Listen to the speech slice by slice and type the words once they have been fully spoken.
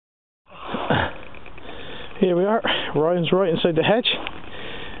Here we are, Ryan's right inside the hedge.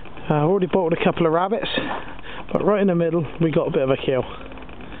 I already bought a couple of rabbits, but right in the middle we got a bit of a kill.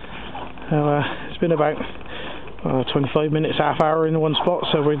 It's been about 25 minutes, half hour in one spot,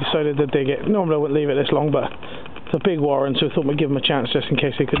 so we decided to dig it. Normally I wouldn't leave it this long, but it's a big warren, so I thought we'd give him a chance just in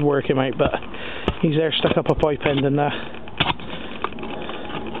case they could work him out, but he's there stuck up a pipe end, and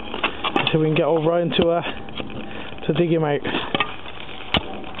so we can get old Ryan to dig him out.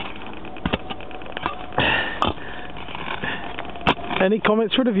 Any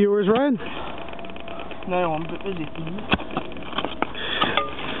comments for the viewers, Ryan? No, I'm a bit busy.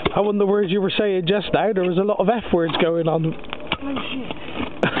 I wonder the words you were saying just now, there was a lot of F words going on. Oh shit.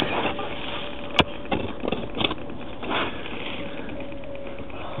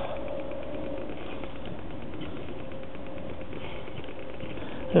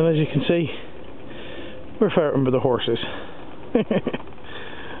 And as you can see, we're ferreting with the horses.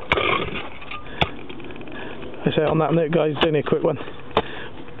 I say on that note, guys, only a quick one.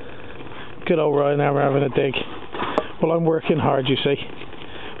 Good old Ryan, now we're having a dig. Well, I'm working hard, you see,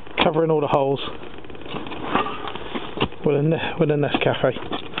 covering all the holes with a Nest Cafe.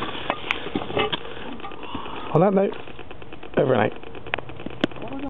 On that note, over and out.